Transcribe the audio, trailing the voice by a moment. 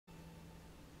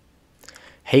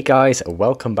Hey guys,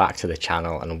 welcome back to the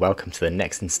channel and welcome to the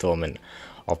next installment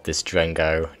of this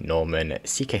Drongo Norman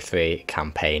CK3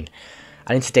 campaign.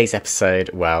 And in today's episode,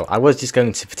 well, I was just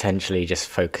going to potentially just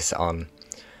focus on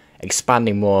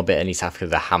expanding more a bit in East Africa,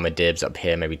 the Hammadids up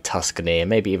here, maybe Tuscany, and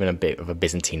maybe even a bit of a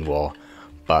Byzantine war.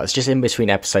 But it's just in between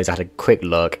episodes I had a quick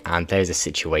look and there's a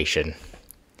situation.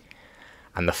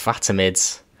 And the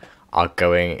Fatimids are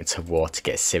going to war to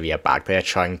get Syria back. They are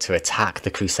trying to attack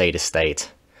the crusader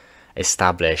state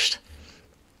established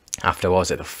after, what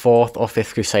was it, the 4th or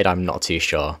 5th crusade? I'm not too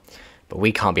sure. But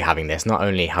we can't be having this. Not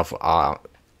only have our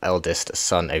eldest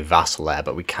son a vassal there,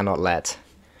 but we cannot let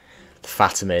the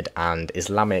Fatimid and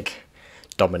Islamic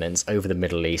dominance over the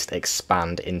Middle East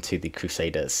expand into the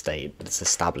crusader state that's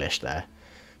established there.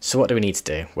 So what do we need to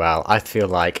do? Well, I feel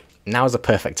like now is the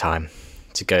perfect time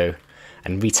to go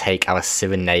and retake our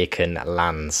Cyrenaican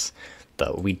lands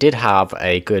that we did have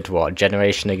a good,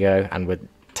 generation ago, and were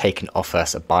taken off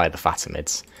us by the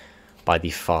Fatimids, by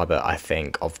the father, I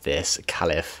think, of this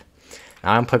caliph.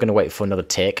 Now I'm probably going to wait for another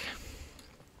tick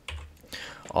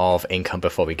of income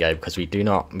before we go, because we do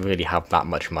not really have that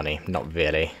much money. Not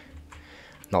really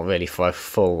for a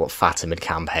full Fatimid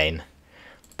campaign.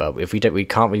 But if we don't, we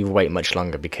can't really wait much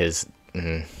longer, because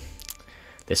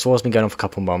this war's been going on for a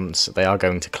couple months. They are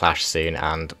going to clash soon,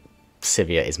 and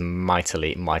Syria is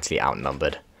mightily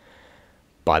outnumbered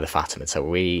by the Fatimids. So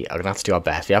we are going to have to do our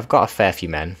best. We have got a fair few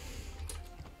men,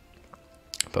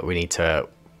 but we're going to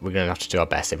have to do our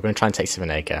best. If we're going to try and take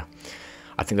Cyrenaica,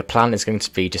 I think the plan is going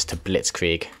to be just to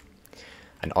blitzkrieg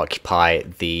and occupy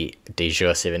the de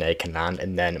jure Cyrenaican land,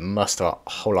 and then muster our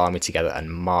whole army together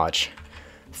and march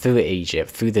through Egypt,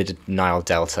 through the Nile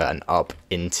Delta, and up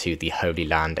into the Holy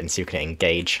Land, and see if we can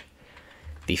engage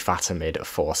the Fatimid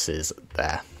forces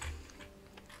there.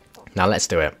 Now let's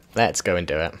do it. Let's go and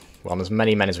do it. We're on as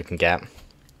many men as we can get.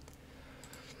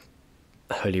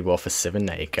 Holy War for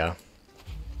Cyrenaica.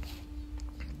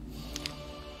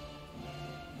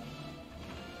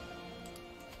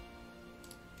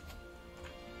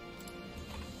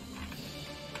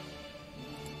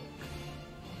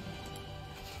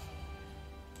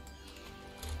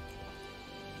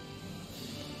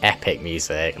 Epic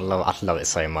music. I love it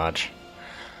so much.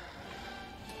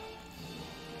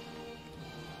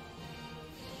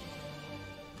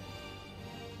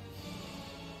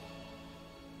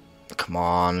 Come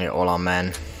on, all our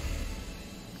men.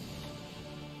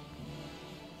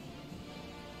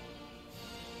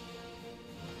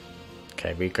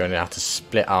 Okay, we're going to have to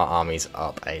split our armies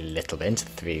up a little bit, into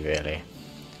 3 really.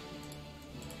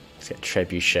 Let's get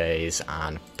trebuchets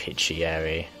and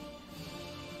piccieri.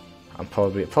 And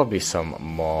probably some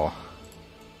more.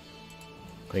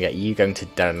 I'm gonna get you going to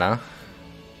Derna. I'm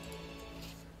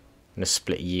gonna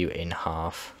split you in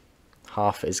half.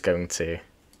 Half is going to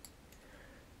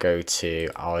go to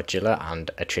Argilla and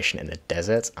attrition in the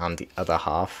desert, and the other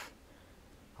half,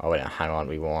 oh wait, hang on,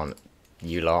 we want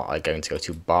you lot are going to go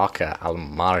to Barca al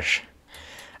Marj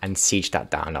and siege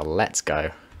that down. Now let's go.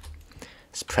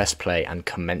 Let's press play and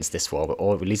commence this war.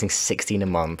 We're losing 16 a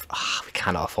month. We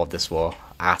cannot afford this war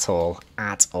at all.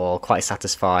 Quite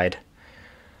satisfied.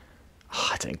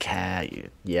 I don't care.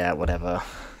 Yeah, whatever.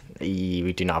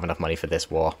 We do not have enough money for this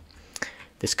war.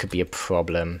 This could be a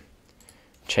problem.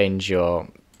 Change your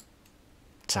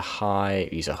to high.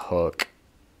 Use a hook.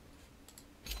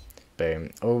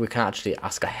 Boom. Oh, we can actually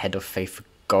ask a head of faith for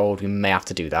gold. We may have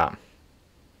to do that.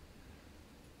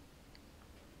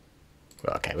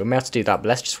 Well, okay, we may have to do that, but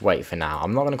let's just wait for now.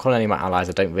 I'm not going to call any of my allies.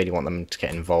 I don't really want them to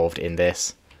get involved in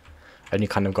this. I only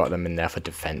kind of got them in there for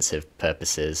defensive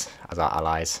purposes as our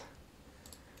allies.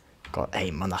 Got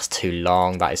 8 months. That's too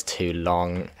long. That is too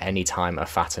long. Anytime a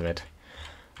Fatimid,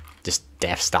 this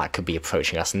death stat could be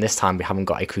approaching us, and this time we haven't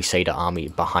got a crusader army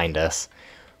behind us.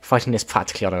 Fighting this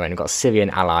practically on our own. We've got Syrian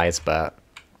allies, but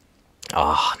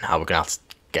now we're going to have to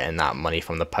get in that money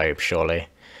from the Pope, surely.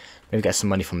 Maybe get some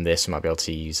money from this, we might be able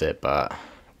to use it, but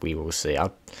we will see.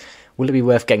 Will it be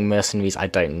worth getting mercenaries? I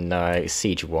don't know.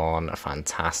 Siege 1,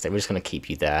 fantastic. We're just going to keep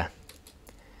you there.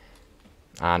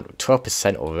 And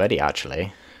 12% already,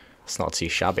 actually. That's not too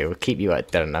shabby. We'll keep you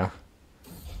at Derna.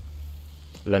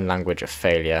 Learn language of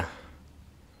failure.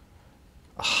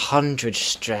 100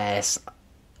 stress.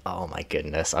 Oh my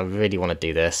goodness, I really want to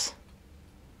do this.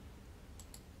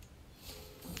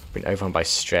 Been overwhelmed by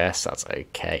stress, that's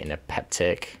okay. In a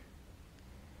peptic.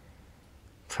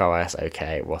 Prowess,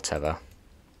 okay, whatever.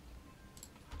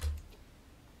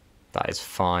 That is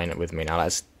fine with me. Now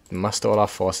let's muster all our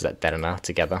forces at Derna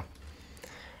together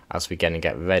as we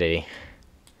get ready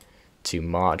to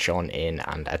march on in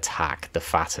and attack the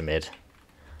Fatimid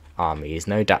armies.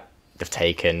 No doubt they've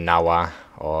taken Nawa,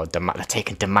 or they've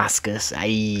taken Damascus.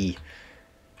 Ay,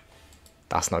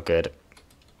 that's not good.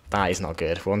 That is not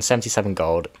good. We're on 77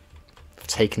 gold. We've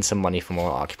taken some money from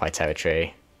our occupied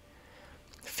territory.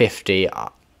 50,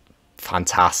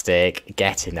 fantastic.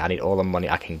 Get in. I need all the money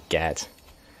I can get.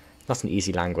 Not an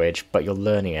easy language, but you're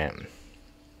learning it.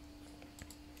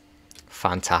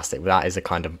 Fantastic. That is the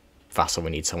kind of vassal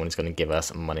we need. Someone who's going to give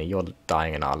us money. You're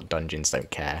dying in our dungeons, don't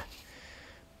care.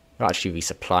 We're actually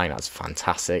resupplying. That's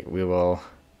fantastic.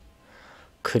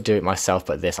 Could do it myself,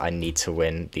 but I need to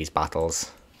win these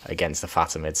battles against the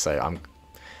Fatimids, so I'm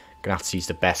gonna have to use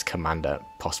the best commander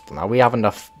possible. Now we have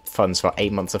enough funds for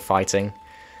 8 months of fighting,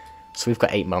 so we've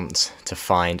got 8 months to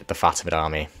find the Fatimid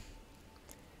army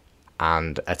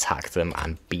and attack them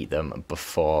and beat them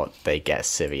before they get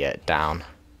Syria down.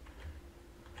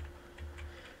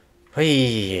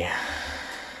 Whee!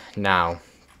 Now,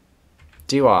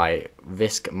 do I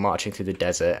risk marching through the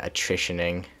desert,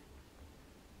 attritioning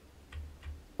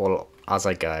all as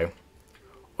I go,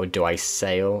 or do I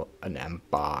sail and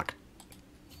embark?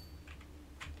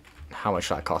 How much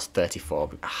will that cost? 34.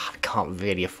 I can't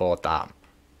really afford that.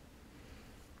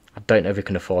 I don't know if we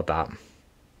can afford that.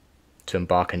 To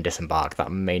embark and disembark,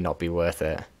 that may not be worth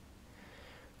it.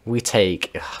 But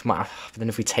then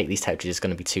if we take these territories, it's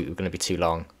going to be too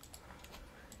long.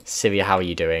 Syria, how are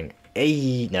you doing?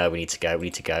 Hey, no, we need to go.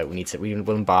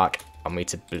 We'll embark and we need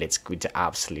to blitz. We need to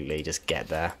absolutely just get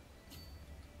there.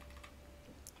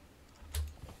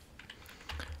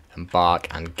 Embark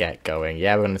and get going.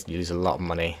 Yeah, we're going to lose a lot of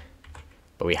money,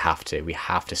 but we have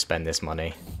to spend this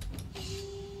money.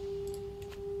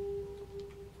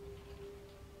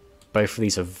 Both of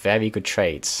these are very good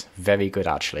traits, very good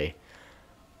actually.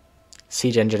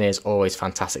 Siege engineer is always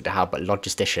fantastic to have, but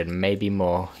logistician may be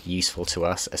more useful to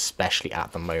us, especially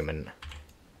at the moment.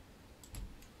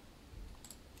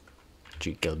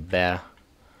 Duke Gilbert.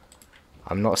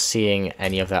 I'm not seeing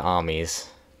any of their armies.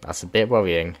 That's a bit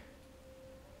worrying.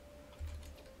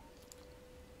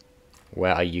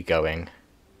 Where are you going?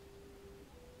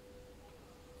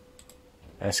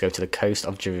 Let's go to the coast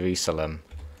of Jerusalem.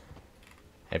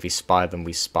 If we spy them,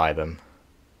 we spy them.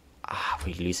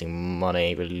 We're losing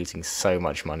money. We're losing so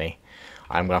much money.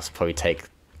 I'm gonna have to probably take.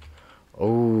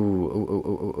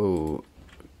 Ooh.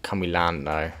 Can we land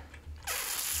now?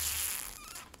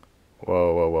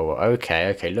 Whoa.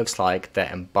 Okay. Looks like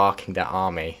they're embarking their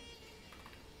army.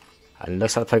 And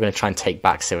looks like they're probably going to try and take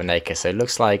back Cyrenaica. So it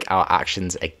looks like our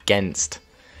actions against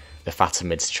the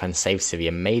Fatimids to try and save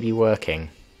Syria may be working.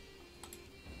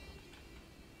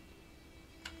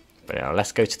 But you know,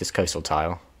 let's go to this coastal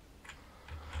tile.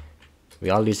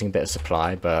 We are losing a bit of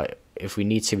supply, but if we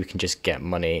need to, we can just get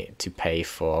money to pay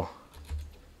for.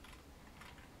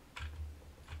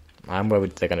 And where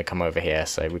they're going to come over here,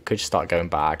 so we could start going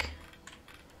back.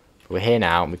 But we're here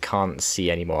now, and we can't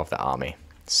see any more of the army.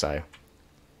 So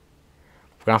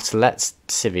we're going to have to let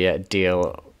Syria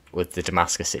deal with the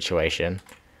Damascus situation.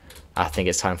 I think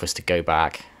it's time for us to go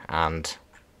back and...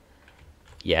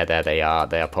 yeah, there they are.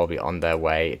 They are probably on their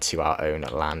way to our own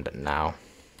land now.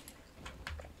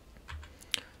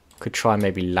 Could try and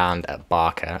maybe land at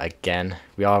Barca again.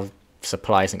 Our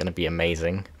supply isn't going to be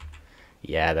amazing.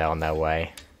 Yeah, they're on their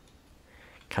way.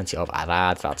 County of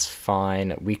Arad, that's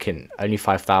fine. We can, only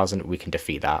 5,000, we can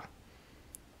defeat that.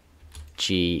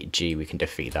 GG, we can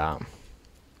defeat that.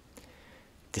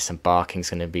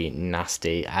 Disembarking's going to be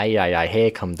nasty. Ay,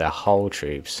 here come the whole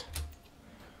troops.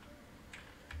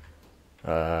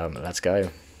 Let's go.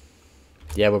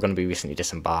 Yeah, we're going to be recently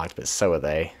disembarked, but so are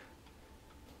they.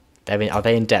 Are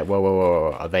they in debt?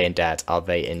 Whoa. Are they in debt? Are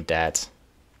they in debt?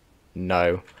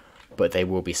 No, but they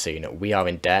will be soon. We are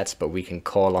in debt, but we can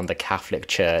call on the Catholic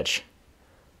Church.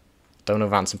 Don't want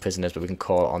to ransom prisoners, but we can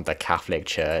call on the Catholic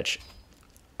Church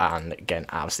and get an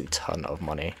absolute ton of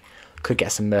money. Could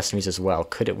get some mercenaries as well.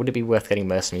 Would it be worth getting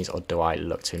mercenaries, or do I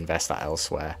look to invest that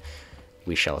elsewhere?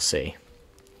 We shall see.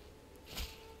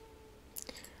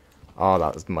 Oh,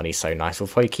 that money's so nice. We'll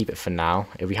probably keep it for now.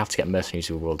 If we have to get mercenaries,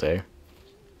 we will do.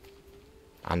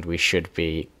 And we should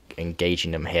be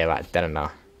engaging them here at Denana.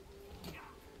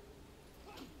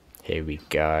 Here we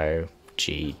go.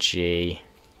 GG.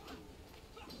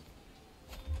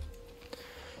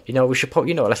 You know, we should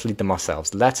probably, let's lead them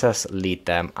ourselves. Let us lead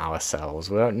them ourselves.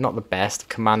 We're not the best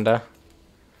commander,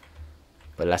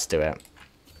 but let's do it.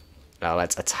 Now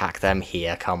let's attack them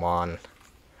here. Come on.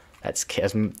 Let's kill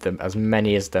as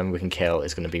many as them we can kill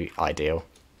is going to be ideal.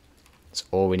 That's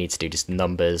all we need to do. Just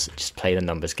numbers. Just play the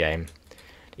numbers game.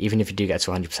 Even if you do get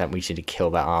to 100%, we just need to kill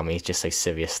their armies just so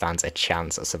Syria stands a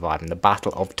chance at surviving. The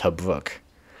Battle of Tobruk.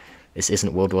 This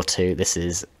isn't World War II. This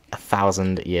is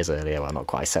 1,000 years earlier. Well, not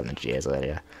quite 700 years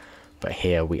earlier. But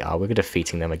here we are. We're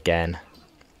defeating them again.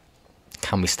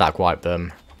 Can we stack wipe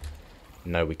them?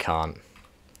 No, we can't.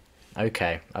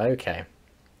 Okay, okay.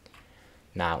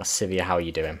 Now, Scythia, how are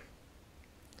you doing?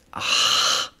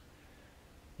 Ah,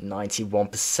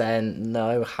 91%.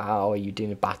 No, how are you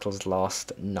doing? Battles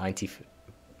lost 90.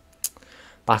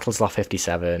 Battles lost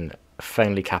 57.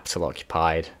 Friendly capital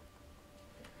occupied.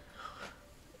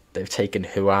 They've taken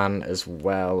Huan as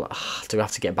well. Do we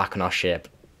have to get back on our ship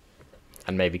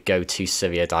and maybe go to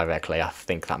Scythia directly? I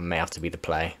think that may have to be the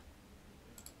play.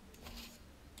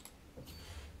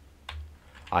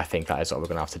 I think that is what we're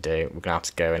going to have to do. We're going to have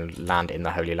to go and land in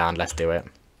the Holy Land. Let's do it.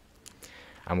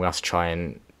 And we'll have to try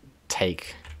and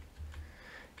take...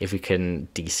 If we can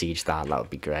de-siege that, that would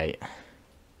be great.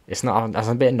 It's not... That's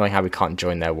a bit annoying how we can't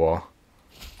join their war.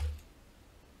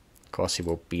 Of course he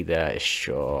will be there,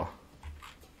 sure.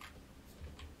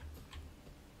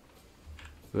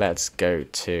 Let's go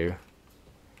to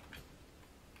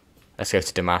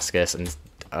Damascus and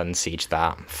unsiege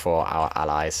that for our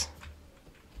allies.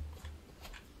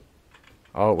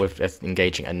 Oh, we're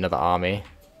engaging another army.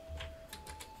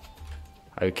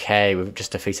 Okay, we've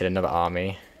just defeated another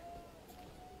army.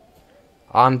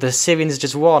 And the Syrians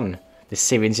just won. The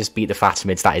Syrians just beat the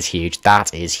Fatimids. That is huge.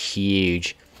 That is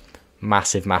huge.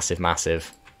 Massive, massive,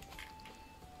 massive.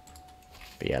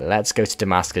 But yeah, let's go to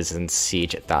Damascus and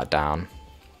siege that down.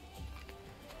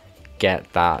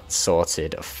 Get that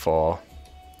sorted for...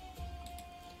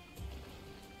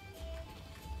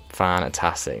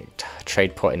 Fantastic.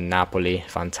 Trade port in Napoli.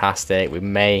 Fantastic. We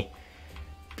may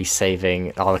be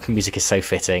saving... Oh, the music is so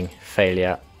fitting.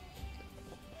 Failure.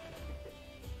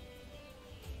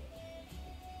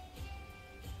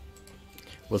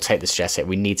 We'll take the stress hit.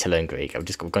 We need to learn Greek.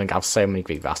 We're going to have so many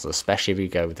Greek vassals, especially if we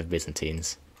go with the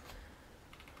Byzantines.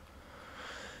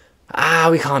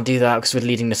 We can't do that because we're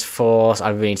leading this force. I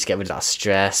really need to get rid of that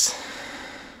stress.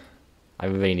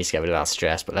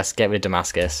 But let's get rid of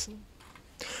Damascus.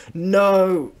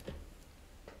 No!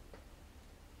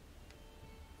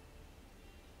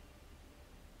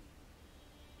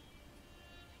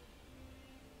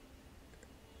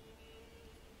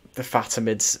 The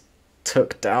Fatimids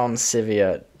took down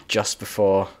Scythia just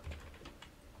before.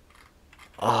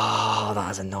 Oh,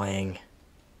 that is annoying.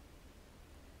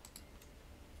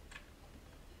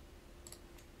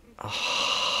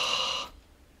 Oh.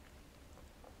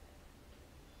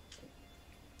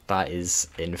 That is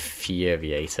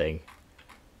infuriating.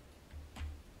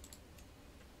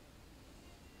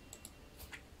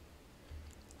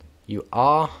 You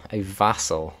are a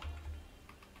vassal,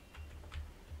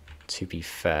 to be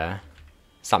fair.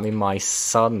 Does that mean my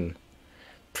son,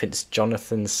 Prince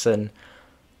Jonathan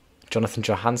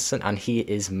Johansson, and he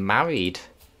is married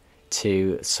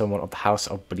to someone of the House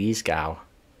of Brisgau?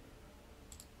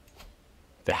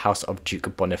 The House of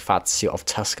Duke Bonifacio of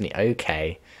Tuscany.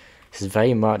 Okay. This is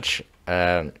very much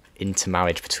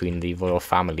intermarriage between the royal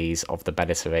families of the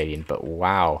Mediterranean, but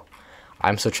wow.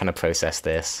 I'm still trying to process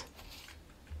this.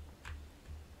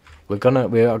 We are going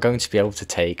to be able to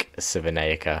take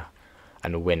Cyrenaica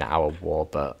and win our war,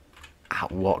 but at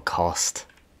what cost?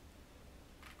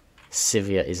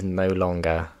 Scythia is no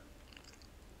longer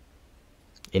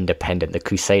independent. The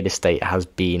Crusader state has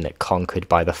been conquered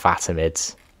by the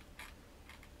Fatimids.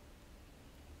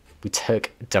 We took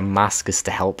Damascus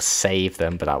to help save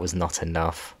them, but that was not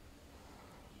enough.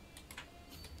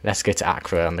 Let's go to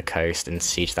Accra on the coast and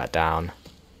siege that down.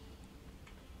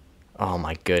 Oh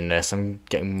my goodness, I'm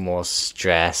getting more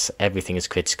stress. Everything is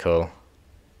critical.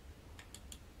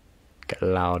 Get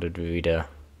louder, reader.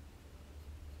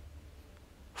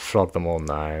 Flog them all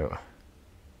now.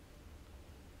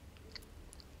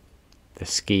 The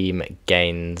scheme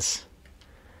gains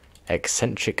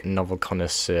eccentric novel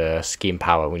connoisseur scheme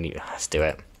power. Let's do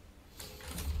it.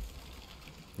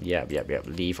 Yep.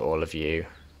 Leave all of you.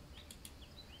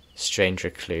 Strange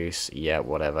recluse. Yeah,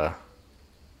 whatever.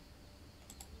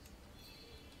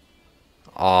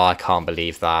 Oh, I can't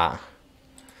believe that.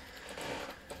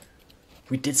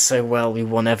 We did so well. We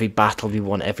won every battle. We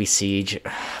won every siege.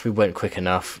 We weren't quick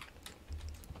enough.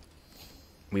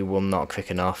 We were not quick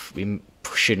enough. We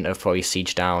shouldn't have probably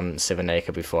sieged down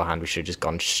Cyrenaica beforehand. We should have just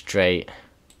gone straight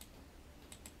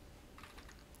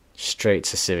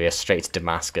to Syria, straight to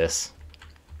Damascus.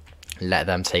 Let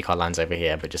them take our lands over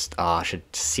here, but just, I should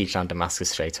siege down Damascus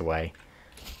straight away.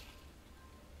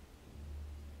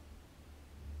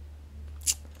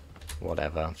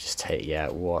 Whatever, just take, yeah,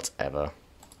 whatever.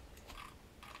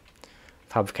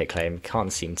 Fabricate claim,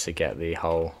 can't seem to get the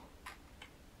whole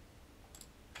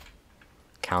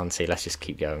county. Let's just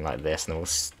keep going like this, and then we'll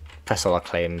press all our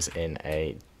claims in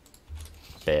a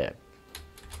bit.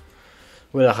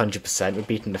 We're 100%. We're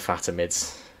beating the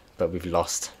Fatimids, but we've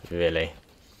lost, really.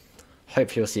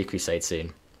 Hopefully we'll see a Crusade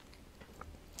soon.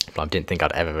 But I didn't think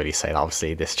I'd ever really say that.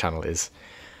 Obviously, this channel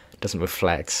doesn't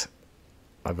reflect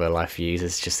my real life views.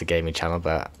 It's just a gaming channel,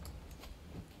 but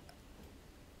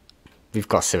we've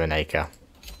got Cyrenaica.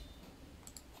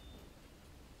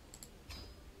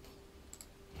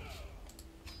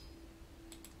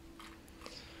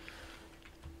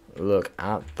 Look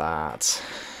at that.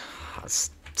 That's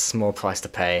a small price to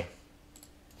pay.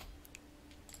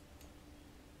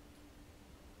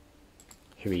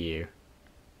 Who are you?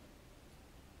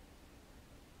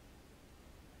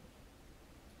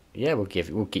 Yeah, we'll give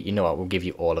you know what, we'll give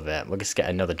you all of it. We'll just get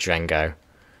another Drengo.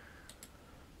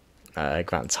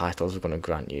 Grant titles, we're gonna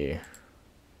grant you.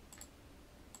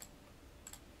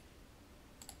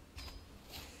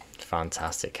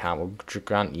 Fantastic, Count. We'll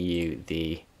grant you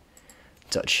the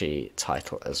Duchy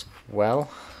title as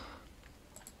well.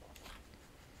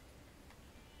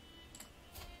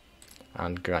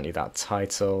 And grant you that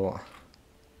title.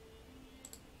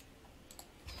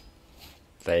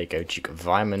 There you go, Duke of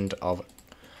Raimund of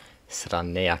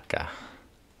Cyrenaica.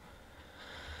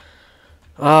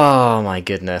 Oh my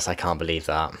goodness, I can't believe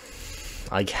that.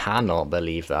 I cannot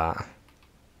believe that.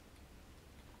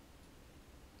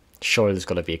 Surely there's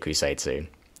got to be a Crusade soon.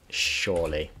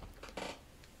 Surely.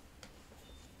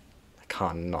 I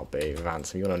can't not be.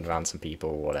 Ransom. You want to ransom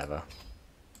people, whatever.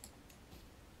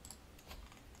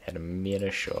 Head a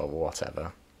mirror, sure,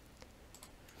 whatever.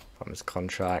 From his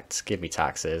contracts, give me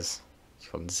taxes. It's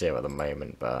got 0 at the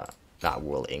moment, but that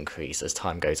will increase as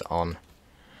time goes on.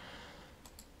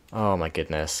 Oh my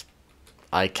goodness.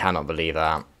 I cannot believe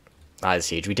that. That is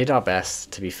huge. We did our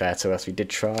best, to be fair to us. We did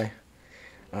try.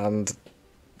 And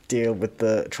deal with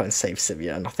try and save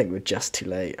Syria, and I think we're just too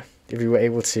late. If we were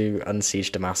able to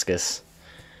unsiege Damascus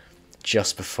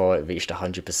just before it reached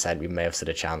 100%, we may have stood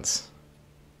a chance.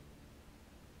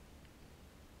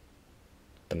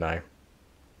 But no.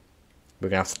 We're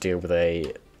going to have to deal with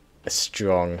a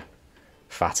strong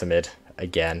Fatimid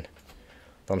again.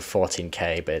 On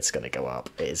 14k, but it's going to go up.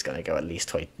 It is going to go at least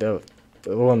 20.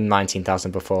 We were on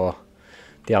 19,000 before.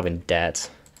 They are in debt.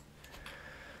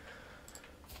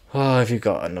 Oh, have you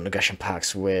got a non-aggression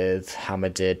pacts with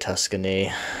Hamadid,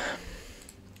 Tuscany?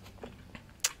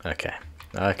 Okay.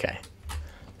 Okay.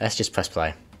 Let's just press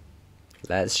play.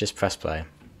 Let's just press play.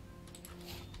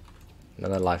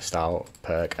 Another lifestyle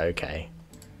perk. Okay.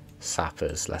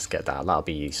 Sappers. Let's get that. That'll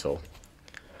be useful.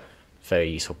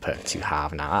 Very useful perk to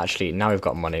have now. Actually, now we've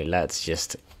got money, let's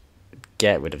just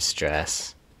get rid of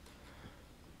stress.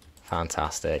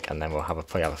 Fantastic. And then we'll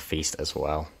probably have a feast as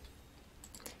well.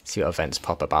 See what events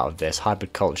pop up out of this.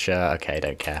 Hybrid culture. Okay,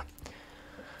 don't care.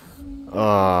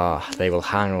 Oh, they will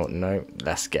hang on. No,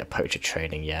 let's get poacher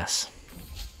training. Yes.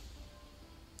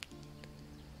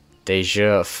 De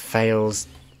jure fails.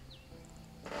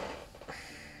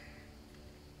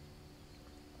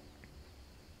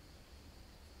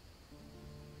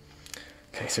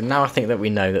 Okay, so now I think that we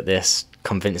know that this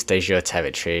convince de jure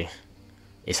territory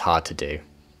is hard to do.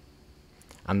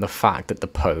 And the fact that the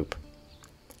Pope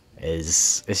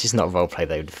it's just not roleplay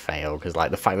that would fail, because like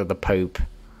the fact that the Pope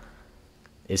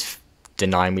is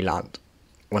denying me land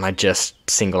when I just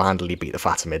single-handedly beat the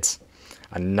Fatimids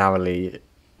and narrowly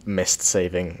missed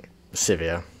saving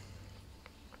Syria.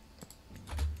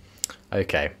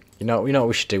 Okay, you know what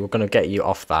we should do? We're going to get you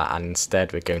off that, and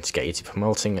instead we're going to get you to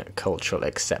promoting cultural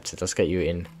acceptance. Let's get you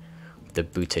in the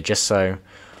Buta, just so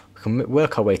we can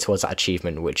work our way towards that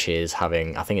achievement, which is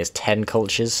having, I think it's 10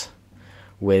 cultures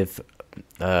with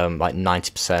like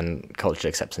 90% cultural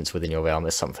acceptance within your realm,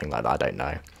 or something like that, I don't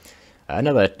know.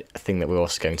 Another thing that we're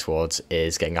also going towards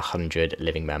is getting 100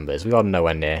 living members. We are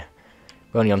nowhere near.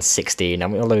 We're only on 16,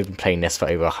 and we've only been playing this for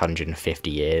over 150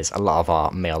 years. A lot of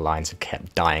our male lines have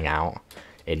kept dying out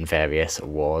in various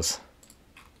wars.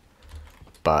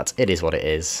 But it is what it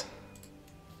is.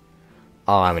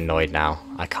 Oh, I'm annoyed now.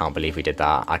 I can't believe we did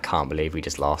that. I can't believe we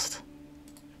just lost.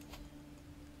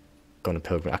 Go on a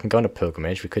pilgrimage. I can go on a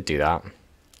pilgrimage. We could do that.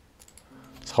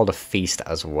 Let's hold a feast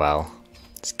as well.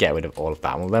 Let's get rid of all of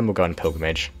that. Well, then we'll go on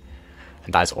pilgrimage.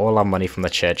 And that is all our money from the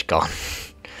church gone.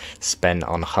 Spent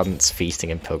on hunts,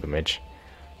 feasting, and pilgrimage.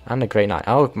 And a great night.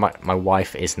 Oh, my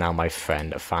wife is now my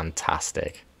friend.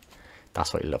 Fantastic.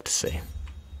 That's what you love to see.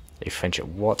 A friendship.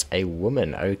 What a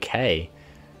woman. Okay.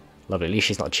 Lovely. At least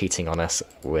she's not cheating on us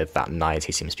with that knight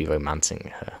who seems to be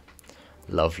romancing her.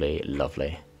 Lovely,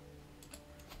 lovely.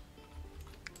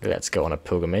 Let's go on a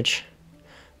pilgrimage.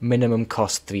 Minimum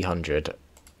cost 300.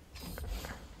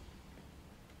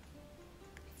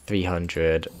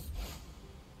 300.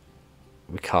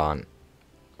 We can't.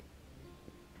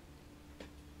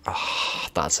 Ah,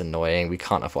 that's annoying. We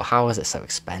can't afford... How is it so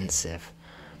expensive?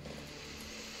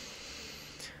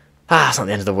 It's not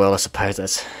the end of the world, I suppose.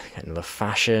 Let's get another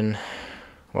fashion.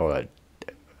 Well,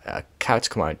 a character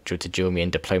come out to join me in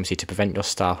diplomacy to prevent your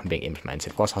style from being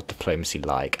implemented. What's our diplomacy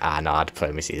like? No, our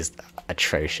diplomacy is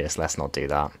atrocious. Let's not do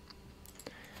that.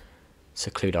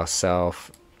 Seclude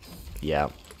ourselves. Yeah.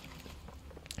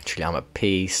 Truly, I'm at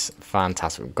peace.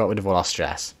 Fantastic. We've got rid of all our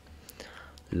stress.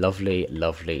 Lovely,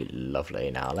 lovely, lovely.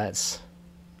 Now let's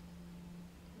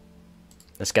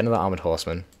get another armored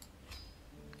horseman.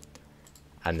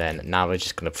 And then now we're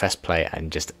just going to press play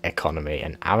and just economy.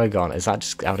 And Aragon, is that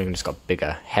just... Aragon just got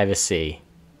bigger. Heresy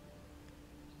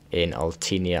in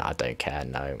Altinia, I don't care,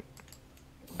 no.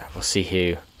 We'll see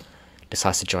who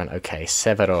decides to join. Okay,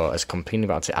 Severo is complaining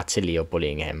about Attilio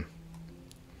bullying him.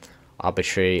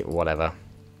 Arbitrary, whatever.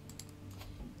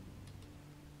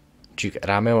 Duke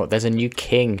Ramil, there's a new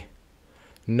king.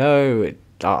 No,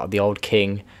 the old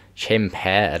king,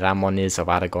 Chimper Ramones of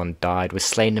Aragon died, was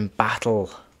slain in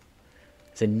battle.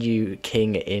 There's a new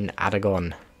king in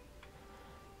Aragon.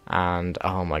 And,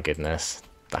 oh my goodness,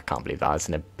 I can't believe that. It's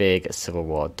in a big civil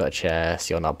war. Duchess,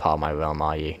 you're not part of my realm,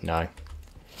 are you? No.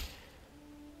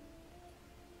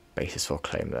 Basis for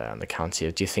claim there on the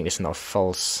county. Do you think this is not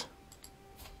false?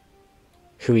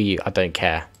 Who are you? I don't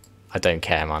care. I don't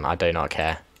care, man. I do not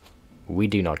care. We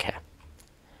do not care.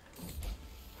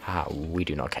 We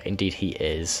do not care. Indeed, he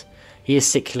is. He is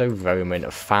Siculo-Roman.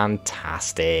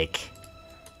 Fantastic.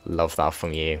 Love that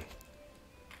from you.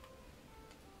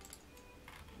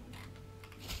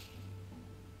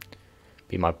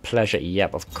 Be my pleasure.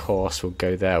 Yep, of course. We'll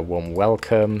go there. Warm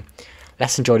welcome.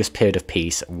 Let's enjoy this period of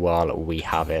peace while we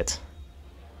have it.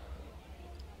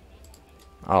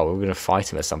 Oh, we're going to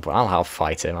fight him at some point. I'll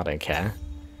fight him. I don't care.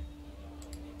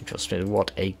 Just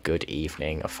what a good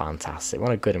evening. Fantastic.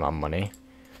 What a good amount of money.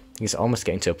 I think it's almost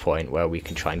getting to a point where we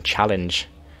can try and challenge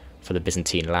for the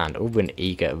Byzantine land. Oh, we're an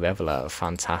eager reveler.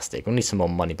 Fantastic. We'll need some more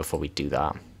money before we do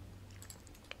that.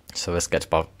 So let's get to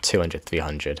about 200,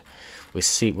 300.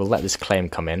 We'll let this claim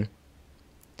come in.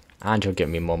 And you'll give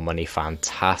me more money.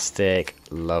 Fantastic.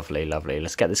 Lovely, lovely.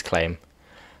 Let's get this claim.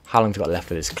 How long have we got left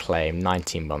for this claim?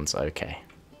 19 months. Okay.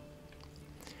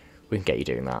 We can get you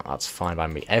doing that. That's fine by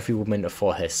me. Every woman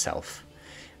for herself.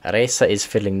 Reza is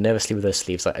fiddling nervously with her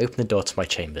sleeves. I open the door to my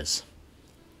chambers.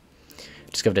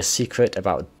 Discovered a secret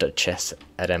about Duchess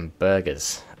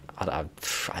Edinburgh's. I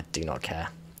do not care.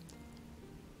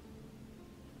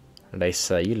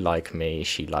 Reza, you like me.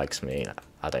 She likes me.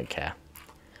 I don't care.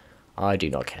 I do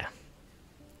not care.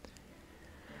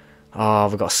 Oh,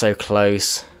 we got so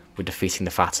close with defeating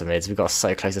the Fatimids. We got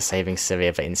so close to saving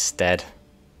Syria, but instead...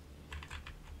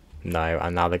 No,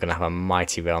 and now they're going to have a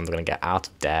mighty realm. They're going to get out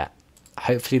of debt.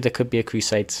 Hopefully there could be a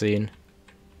crusade soon.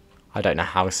 I don't know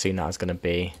how soon that is going to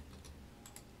be.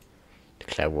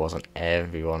 Declare wars on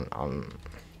everyone.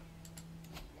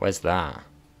 Where's that?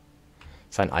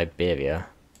 Is that in Iberia?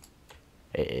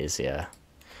 It is, yeah.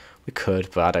 We could,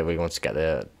 but I don't really want to get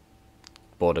the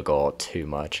border gore too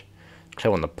much.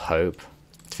 Declare on the Pope.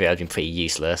 It's been pretty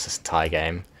useless this entire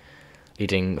game.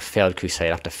 Leading failed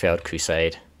crusade after failed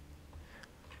crusade.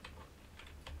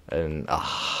 And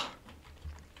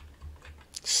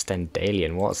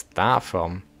Stendalian, what's that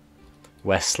from?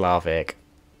 West Slavic,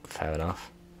 fair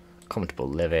enough. Comfortable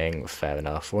living, fair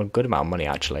enough. Well, a good amount of money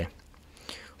actually.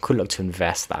 Could look to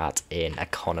invest that in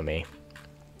economy.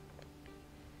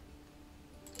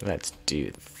 Let's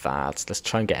do that. Let's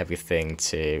try and get everything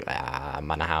to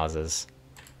manor houses.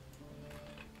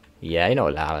 Yeah, you know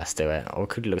what, let's do it. Or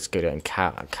could look to go to in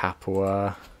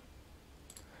Capua.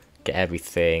 Get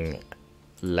everything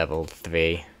level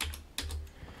 3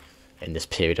 in this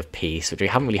period of peace, which we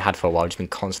haven't really had for a while. We've just been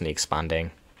constantly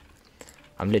expanding.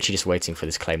 I'm literally just waiting for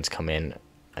this claim to come in,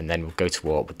 and then we'll go to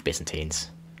war with the Byzantines.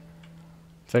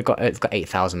 So they've got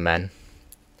 8,000 men,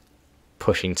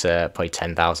 pushing to probably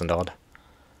 10,000 odd.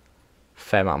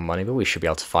 Fair amount of money, but we should be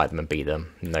able to fight them and beat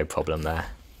them. No problem there.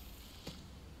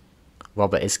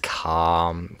 Robert is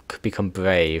calm. Could become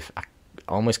brave. I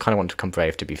almost kind of want to become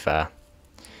brave, to be fair.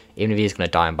 Even if he's going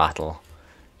to die in battle,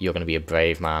 you're going to be a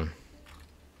brave man.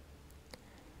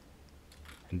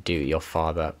 And do your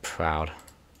father proud.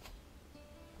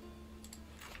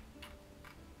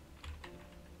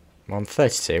 We're on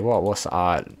 32. What's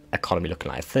our economy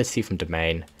looking like? 32 from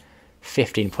domain.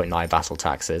 15.9 battle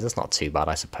taxes. That's not too bad,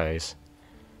 I suppose.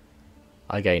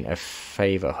 I gain a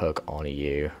favour hook on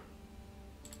you.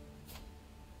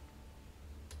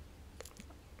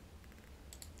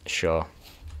 Sure.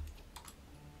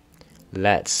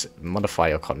 Let's modify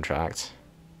your contract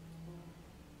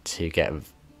to get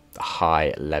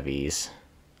high levies.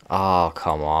 Oh,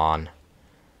 come on.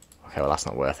 Okay, well that's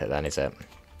not worth it then, is it?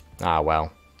 Ah,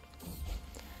 well.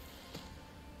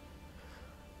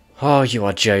 Oh, you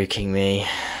are joking me.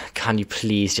 Can you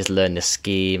please just learn the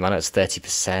scheme? I know it's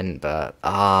 30%, but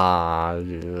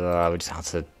we just have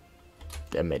to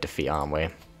admit defeat, aren't we?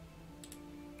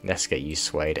 Let's get you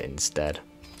swayed instead.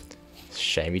 It's a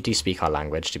shame. You do speak our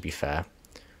language, to be fair,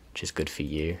 which is good for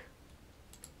you.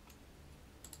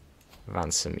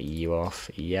 Ransom you off.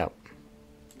 Yep.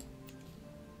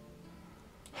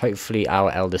 Hopefully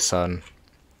our eldest son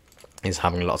is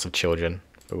having lots of children,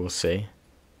 but we'll see.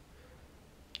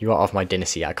 You are of my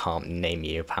dynasty. I can't name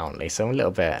you apparently, so I'm a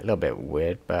little bit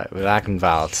weird. But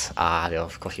Ragnvald,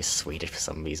 of course you're Swedish for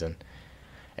some reason.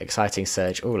 Exciting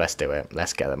search. Oh, let's do it.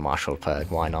 Let's get the martial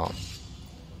perk. Why not?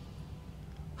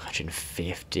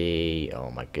 150.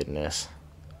 Oh my goodness.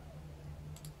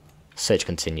 Search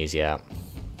continues. Yeah.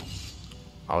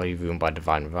 I'll be ruined by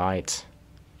divine right.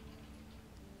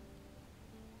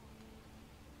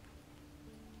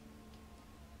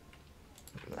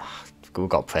 We've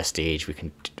got prestige, we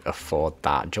can afford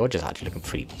that. Georgia's actually looking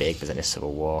pretty big, but then it's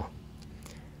civil war.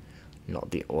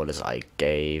 Not the orders I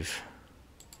gave.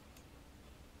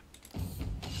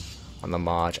 On the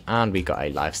march, and we got a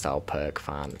lifestyle perk,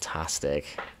 fantastic.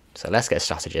 So let's get a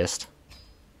strategist.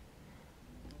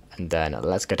 And then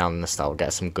let's go down in the style,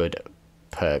 get some good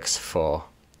perks for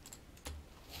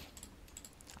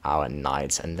our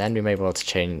knights. And then we may be able to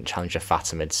challenge the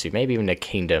Fatimids to maybe even the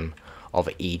kingdom of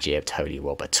Egypt, holy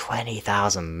war, but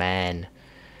 20,000 men.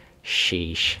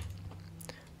 Sheesh.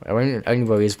 Our only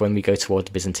worry is when we go toward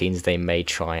the Byzantines, they may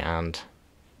try and...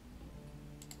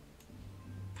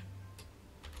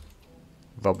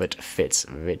 Robert Fitz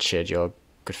Richard, you're a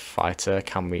good fighter.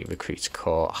 Can we recruit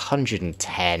corps?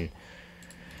 110.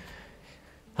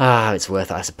 It's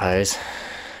worth it, I suppose.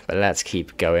 But let's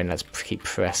keep going. Let's keep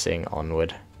pressing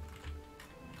onward.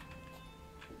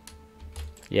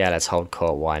 Yeah, let's hold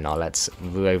court, why not? Let's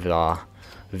rule over our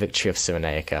victory of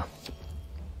Cyrenaica.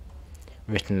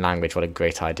 Written language, what a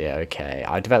great idea. Okay,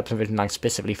 I developed a written language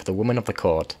specifically for the women of the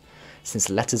court. Since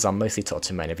letters are mostly taught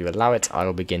to men, if you allow it, I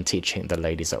will begin teaching the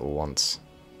ladies at once.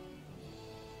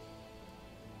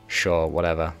 Sure,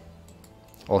 whatever.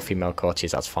 All female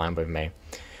courtiers, that's fine with me.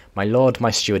 My lord, my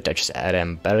steward, Duchess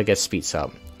Eren, Berger speaks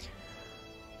up.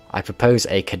 I propose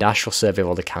a cadastral survey of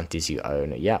all the counties you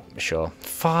own. Yep, sure.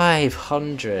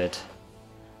 500.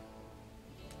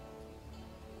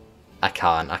 I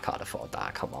can't afford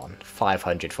that. Come on.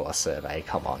 500 for a survey.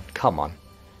 Come on.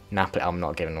 Napoli, I'm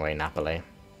not giving away Napoli.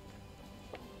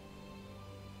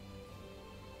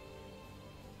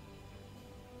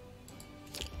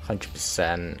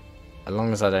 %. As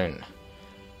long as I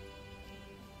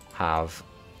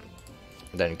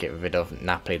don't get rid of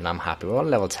Napoli, then I'm happy. We're on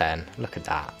level 10. Look at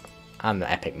that. And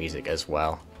the epic music as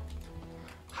well.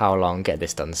 How long? Get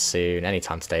this done soon.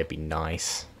 Anytime today would be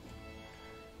nice.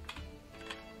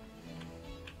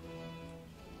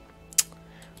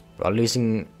 We're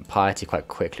losing piety quite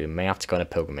quickly. We may have to go on a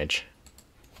pilgrimage.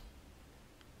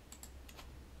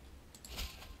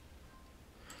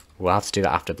 We'll have to do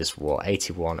that after this war.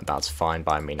 81, that's fine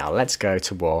by me. Now let's go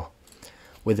to war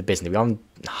with the Byzantines.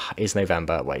 It's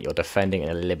November. Wait, you're defending in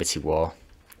a liberty war.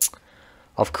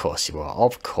 Of course you are.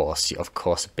 Of course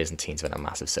the Byzantines are in a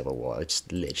massive civil war. It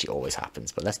just literally always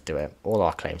happens. But let's do it. All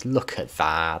our claims. Look at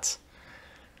that.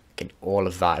 Get all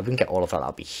of that. If we can get all of that,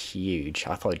 that'll be huge.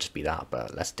 I thought it'd just be that,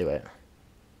 but let's do it.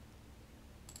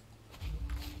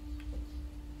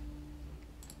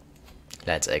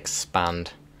 Let's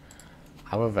expand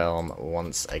our realm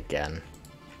once again.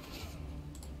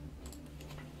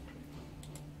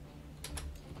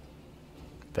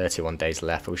 "31 days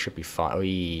left, but we should be fine."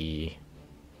 Oy.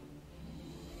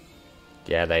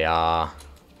 Yeah, they are.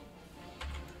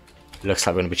 Looks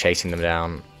like we're going to be chasing them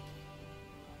down.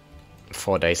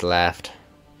 4 days left.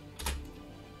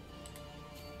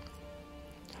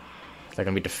 They're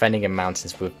going to be defending in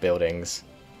mountains with buildings.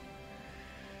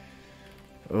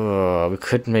 Oh, we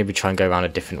could maybe try and go around a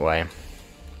different way.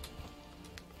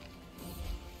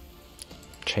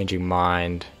 Changing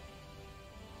mind.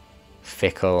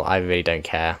 Fickle, I really don't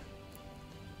care.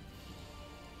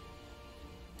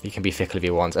 You can be fickle if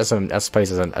you want. I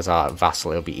suppose as our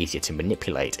vassal, it'll be easier to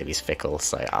manipulate if he's fickle,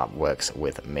 so that works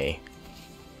with me.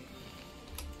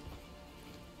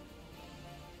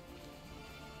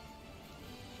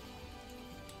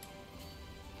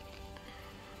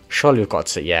 Surely we've got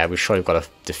to, yeah, we've got to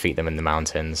defeat them in the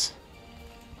mountains.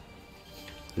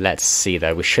 Let's see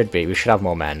though, we should have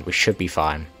more men, we should be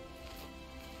fine.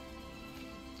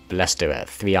 But let's do it.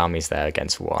 3 armies there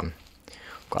against 1.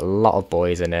 Got a lot of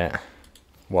boys in it.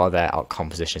 What are their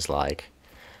compositions like?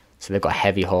 So they've got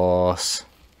heavy horse.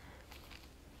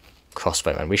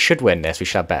 crossbowmen. We should win this. We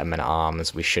should have better men at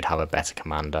arms. We should have a better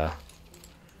commander.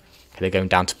 Okay, they're going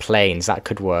down to plains. That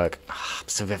could work.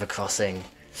 It's a river crossing.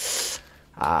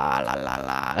 La la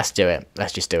la. Let's do it.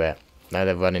 Let's just do it. No,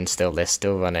 they're running still. They're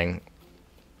still running.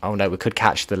 Oh no, we could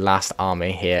catch the last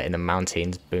army here in the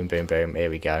mountains. Boom, boom, boom. Here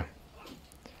we go.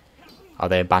 Are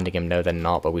they abandoning him? No, they're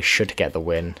not, but we should get the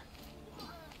win.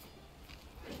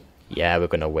 Yeah, we're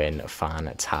going to win.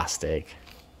 Fantastic.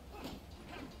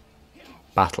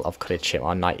 Battle of Kalichim.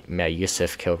 Our Nightmare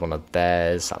Yusuf killed one of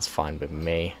theirs. That's fine with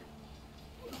me.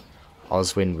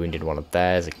 Oswin wounded one of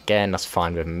theirs. Again, that's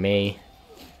fine with me.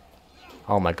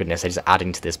 Oh my goodness, they're just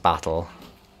adding to this battle.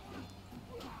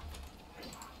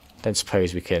 Don't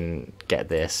suppose we can get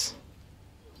this.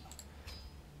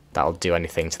 That'll do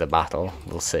anything to the battle.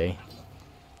 We'll see.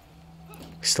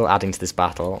 Still adding to this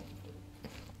battle.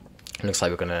 It looks like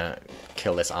we're going to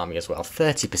kill this army as well.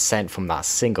 30% from that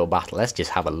single battle. Let's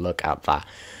just have a look at that.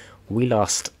 We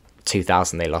lost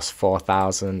 2,000. They lost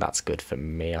 4,000. That's good for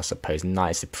me, I suppose.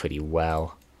 Knights did pretty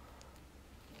well.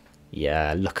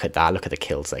 Yeah, look at that. Look at the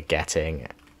kills they're getting.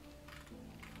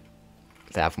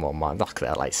 They have more mind. Look at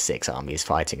that, like 6 armies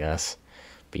fighting us.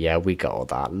 But yeah, we got all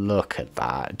that. Look at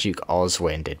that. Duke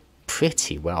Oswin did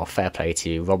pretty well. Fair play to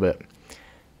you. Robert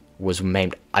was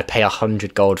maimed. I pay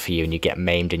 100 gold for you and you get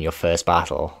maimed in your first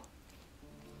battle.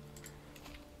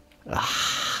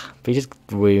 But he just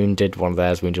wounded one of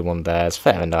theirs, wounded one of theirs.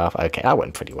 Fair enough. Okay, that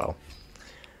went pretty well.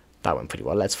 That went pretty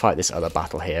well. Let's fight this other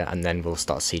battle here and then we'll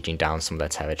start sieging down some of their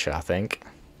territory, I think.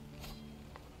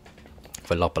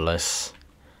 Velopolis.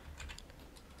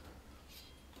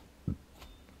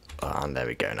 And there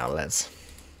we go. Now let's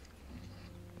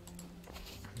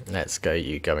go.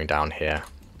 You going down here.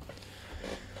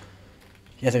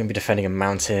 Yeah, they're going to be defending in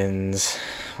mountains.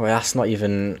 Well, that's not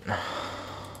even...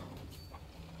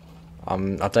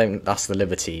 I don't... That's the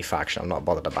Liberty faction. I'm not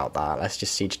bothered about that. Let's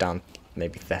just siege down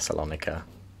maybe Thessalonica.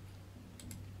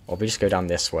 Or we just go down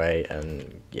this way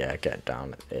and, yeah, get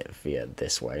down it via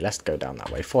this way. Let's go down that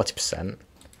way. 40%.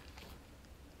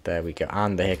 There we go.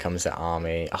 And here comes the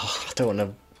army. Oh, I don't want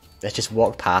to... Let's just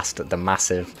walk past the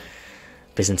massive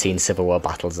Byzantine Civil War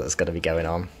battles that's going to be going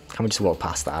on. Can we just walk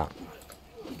past that?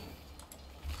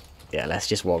 Yeah, let's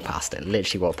just walk past it.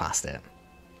 Literally walk past it.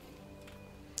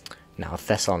 Now,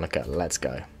 Thessalonica, let's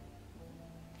go.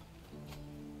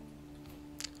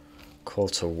 Call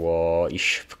to war. You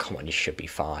should, come on, you should be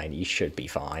fine. You should be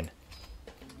fine.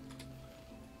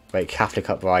 Wait,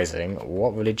 Catholic Uprising.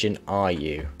 What religion are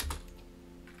you?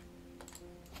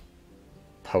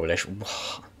 Polish.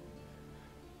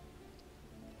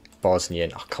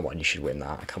 Bosnian. Oh, come on, you should win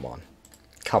that. Come on.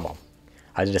 Come on.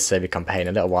 I did a Serbia campaign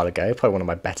a little while ago. Probably one of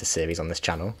my better series on this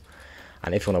channel.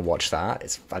 And if you want to watch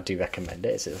that, I do recommend it.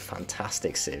 It's a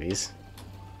fantastic series.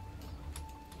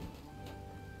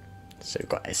 So we've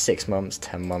got 6 months,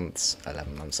 10 months,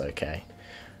 11 months, okay.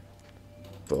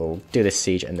 But we'll do this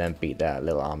siege and then beat their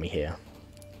little army here.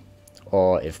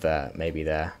 Or if they're, maybe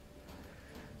they're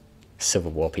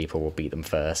Civil War people, we'll beat them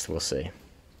first. We'll see.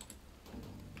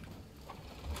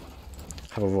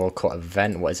 Have a Royal Court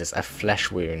event. What is this? A flesh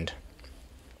wound.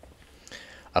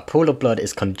 A pool of blood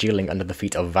is congealing under the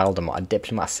feet of Valdemar, a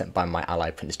diplomat sent by my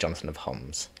ally Prince Jonathan of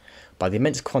Homs. By the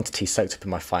immense quantity soaked up in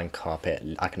my fine carpet,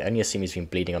 I can only assume he's been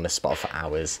bleeding on the spot for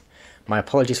hours. My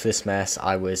apologies for this mess.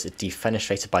 I was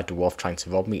defenestrated by a dwarf trying to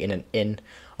rob me in an inn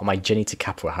on my journey to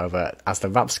Capua. However, as the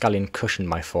rapscallion cushioned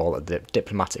my fall, the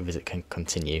diplomatic visit can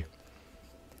continue.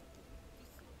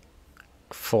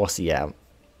 Force, yeah.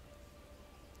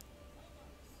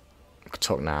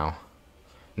 Talk now.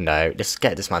 No, just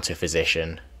get this man to a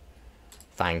physician.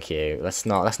 Thank you. Let's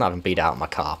not even beat out my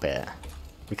carpet.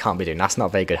 We can't be doing that's not a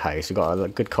very good host. We've got a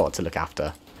good court to look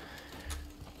after.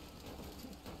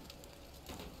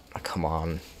 Oh, come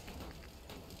on.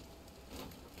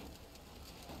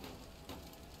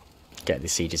 Get the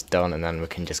sieges done and then we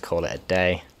can just call it a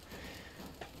day.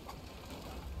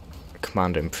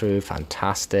 Commander improved,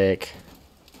 fantastic.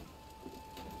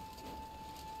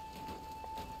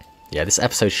 Yeah, this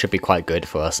episode should be quite good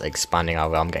for us, expanding our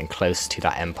realm, getting close to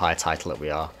that empire title that we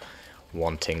are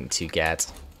wanting to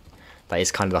get. That is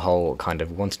kind of the whole we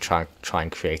want to try and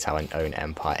create our own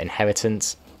empire.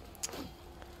 Inheritance.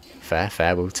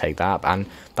 Fair, we'll take that. And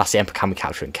that's the emperor. Can we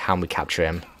capture him? Can we capture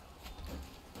him?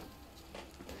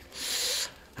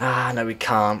 Ah, no, we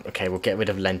can't. Okay, we'll get rid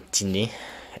of Lentini.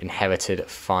 Inherited,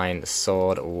 fine,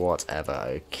 sword, whatever.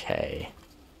 Okay.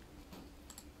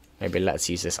 Maybe let's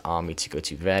use this army to go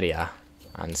to Veria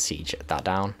and siege that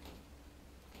down.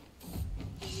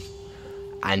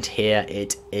 And here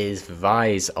it is,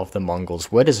 rise of the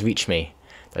Mongols. Word has reached me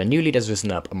that a new leader has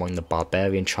risen up among the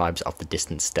barbarian tribes of the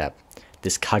distant steppe.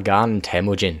 This Kagan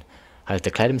Temujin has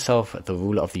declared himself the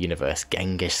ruler of the universe,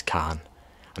 Genghis Khan,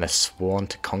 and has sworn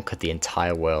to conquer the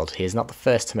entire world. He is not the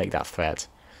first to make that threat,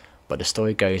 but the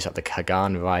story goes that the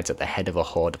Kagan rides at the head of a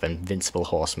horde of invincible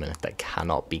horsemen that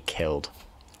cannot be killed.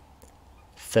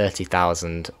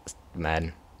 30,000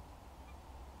 men.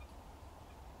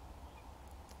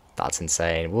 That's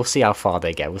insane. We'll see how far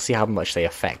they get. We'll see how much they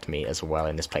affect me as well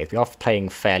in this playthrough. We are playing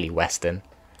fairly Western,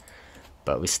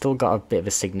 but we still got a bit of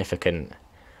a significant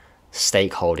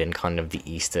stakehold in kind of the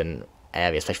Eastern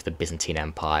area, especially the Byzantine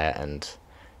Empire and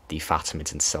the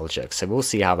Fatimids and Seljuks. So we'll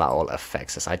see how that all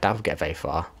affects us. I doubt we'll get very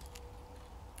far.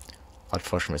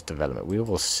 Unfortunate development. We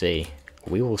will see.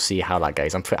 We will see how that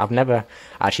goes. I've never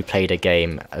actually played a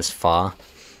game as far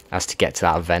as to get to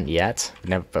that event yet.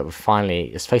 But we're finally,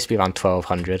 it's supposed to be around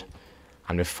 1200,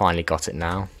 and we've finally got it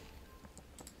now.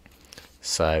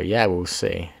 So yeah, we'll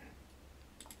see.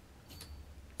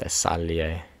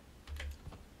 Thessalia.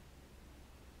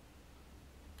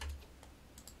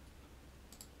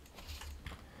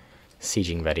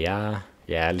 Sieging ready. Yeah,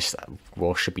 at least that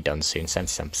war should be done soon.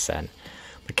 77%.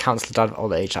 The council died of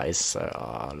old age. That is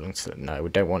so. No, we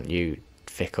don't want you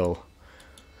fickle.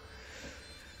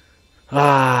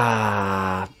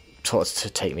 Taught to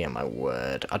take me at my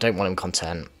word. I don't want him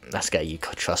content. Let's get you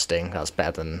trusting. That's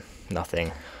better than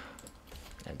nothing.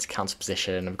 It's council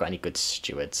position. Have we got any good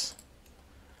stewards?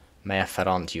 Mayor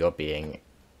Ferrand, you're being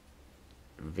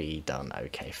redone.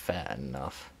 Okay, fair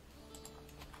enough.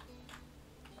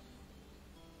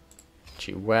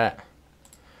 Where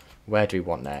do we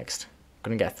want next? We're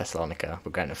going to get Thessalonica.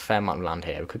 We're going to a fair amount of land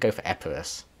here. We could go for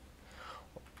Epirus.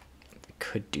 We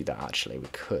could do that actually. We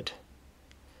could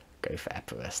go for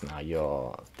Epirus. Now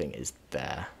your thing is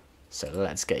there. So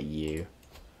let's get you.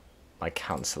 My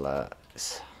councillor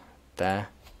is there.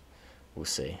 We'll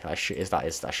see. That should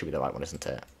be the right one, isn't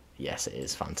it? Yes, it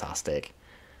is. Fantastic.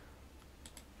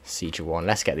 Siege 1.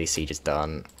 Let's get these sieges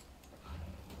done.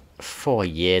 4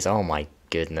 years. Oh my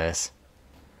goodness.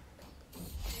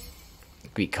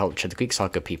 Greek culture. The Greeks are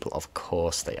good people. Of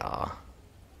course they are.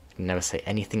 Never say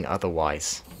anything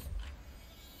otherwise.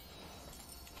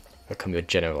 Welcome your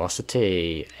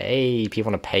generosity. Hey,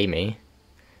 people want to pay me.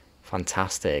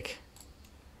 Fantastic.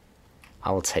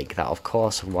 I will take that, of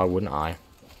course. Why wouldn't I?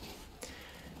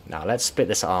 Now, let's split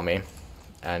this army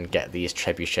and get these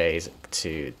trebuchets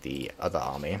to the other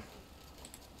army.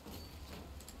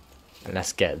 And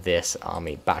let's get this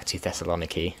army back to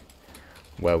Thessaloniki,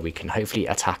 where we can hopefully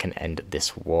attack and end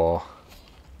this war.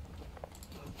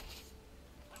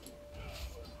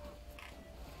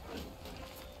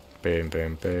 Boom,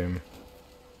 boom, boom.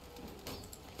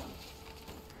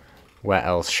 Where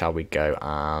else shall we go?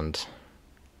 And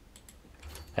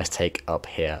let's take up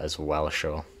here as well,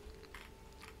 sure.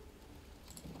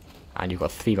 And you've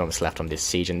got 3 months left on this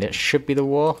siege, and it should be the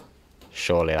war.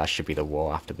 Surely that should be the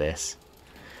war after this.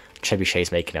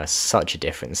 Trebuchet's making us such a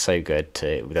difference, so good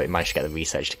that we managed to get the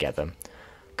research to get them.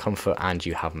 Comfort, and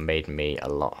you have made me a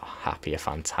lot happier.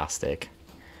 Fantastic.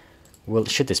 Well,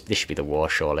 this should be the war,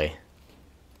 surely.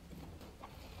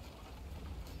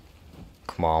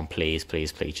 Come on, please,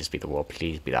 please, please, just be the war.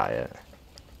 Please be that it.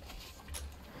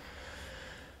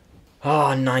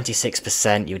 Oh,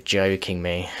 96%, you're joking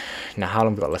me. Now, how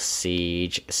long have we got left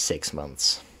siege? 6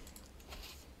 months.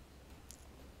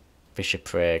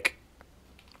 Bishopric.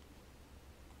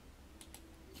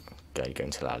 You're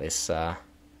going to Alice.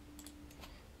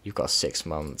 You've got 6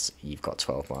 months. You've got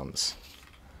 12 months.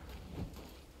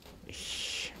 Do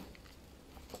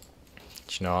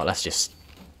you know what? Let's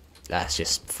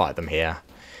just fight them here.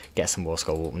 Get some war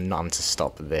score. Not having to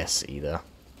stop this either.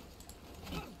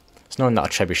 It's knowing that our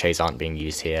trebuchets aren't being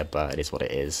used here, but it is what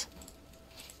it is.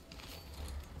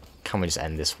 Can we just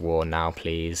end this war now,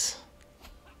 please?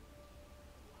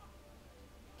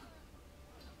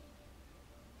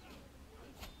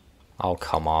 Oh,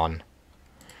 come on.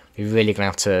 We're really going to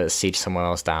have to siege someone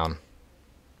else down.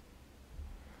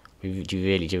 Do you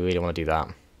really want to do that?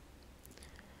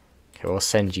 Okay, we'll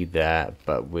send you there,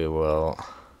 but we will...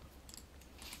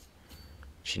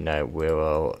 You know, we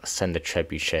will send the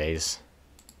trebuchets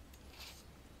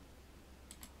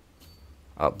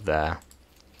up there.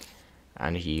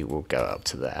 And you will go up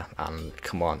to there. And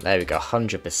come on, there we go,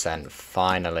 100%,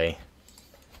 finally.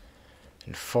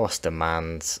 Enforce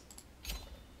demands.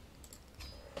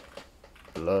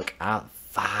 Look at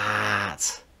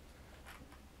that.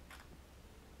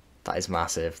 That is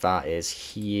massive. That is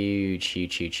huge,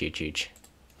 huge, huge, huge, huge.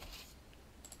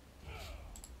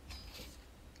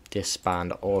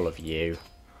 Disband all of you.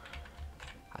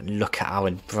 And look at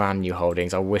our brand new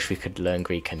holdings. I wish we could learn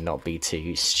Greek and not be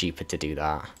too stupid to do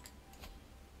that.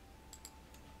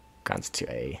 Grants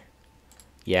to a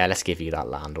Yeah, let's give you that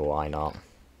land, or why not?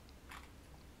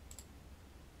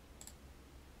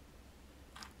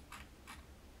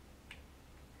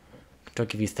 Do I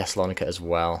give you Thessalonica as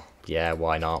well? Yeah,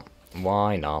 why not?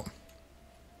 Why not?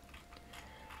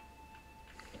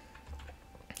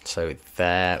 So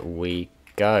there we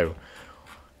go.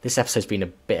 This episode's been a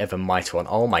bit of a mighty one.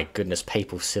 Oh my goodness,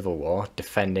 Papal Civil War,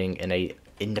 defending in a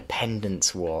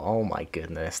independence war. Oh my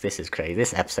goodness, this is crazy.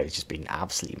 This episode has just been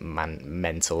absolutely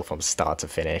mental from start to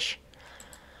finish.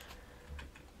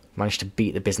 Managed to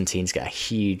beat the Byzantines, get a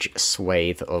huge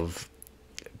swathe of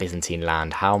Byzantine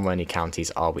land. How many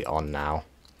counties are we on now?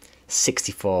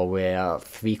 64. We're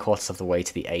 3/4 of the way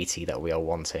to the 80 that we are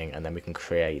wanting, and then we can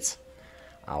create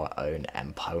our own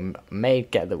empire. May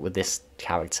get that with this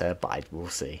character, but we'll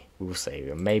see. We'll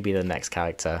see. Maybe the next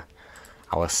character,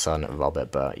 our son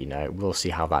Robert, but you know, we'll see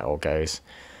how that all goes.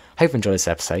 Hope you enjoyed this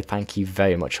episode. Thank you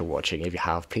very much for watching. If you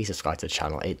have, please subscribe to the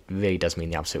channel. It really does mean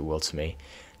the absolute world to me.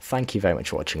 Thank you very much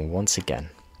for watching once again,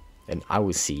 and I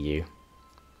will see you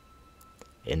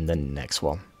in the next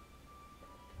one.